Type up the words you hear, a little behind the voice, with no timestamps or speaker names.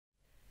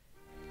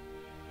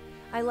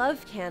I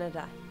love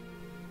Canada.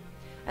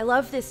 I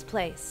love this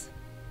place.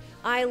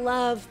 I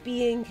love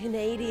being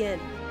Canadian.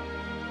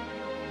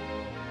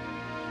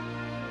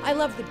 I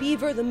love the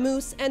beaver, the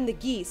moose, and the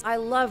geese. I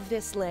love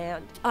this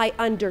land. I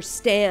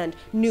understand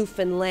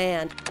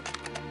Newfoundland.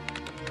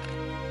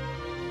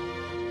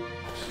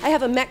 I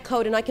have a mech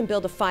coat and I can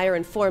build a fire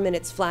in 4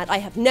 minutes flat. I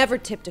have never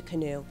tipped a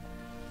canoe.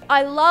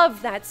 I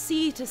love that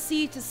sea to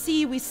sea to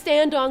sea we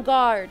stand on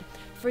guard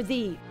for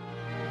thee.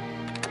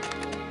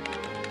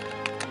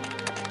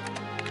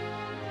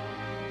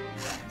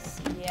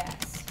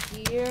 Yes,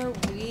 here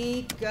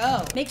we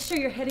go. Make sure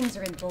your headings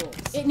are in bold.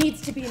 It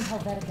needs to be in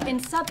Helvetica. In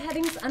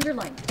subheadings,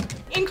 underline.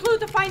 Include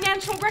the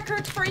financial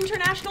records for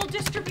international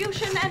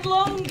distribution and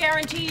loan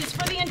guarantees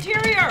for the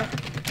interior.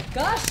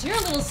 Gosh, you're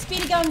a little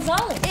Speedy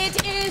Gonzales.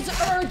 It is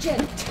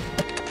urgent.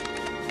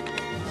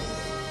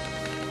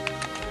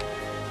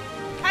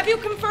 Have you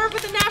conferred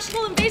with the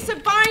National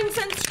Invasive Vines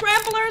and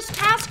Scramblers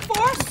Task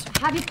Force?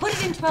 Have you put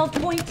it in 12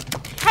 point?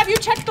 Have you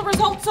checked the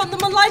results on the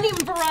Millennium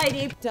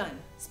variety? Done.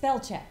 Spell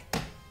check.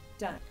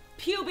 Done.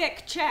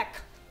 Pubic check.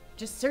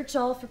 Just search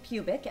all for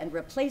pubic and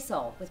replace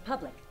all with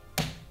public.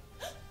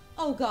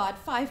 Oh God,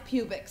 5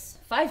 pubics.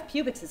 5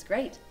 pubics is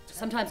great.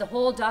 Sometimes a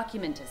whole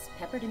document is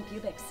peppered in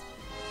pubics.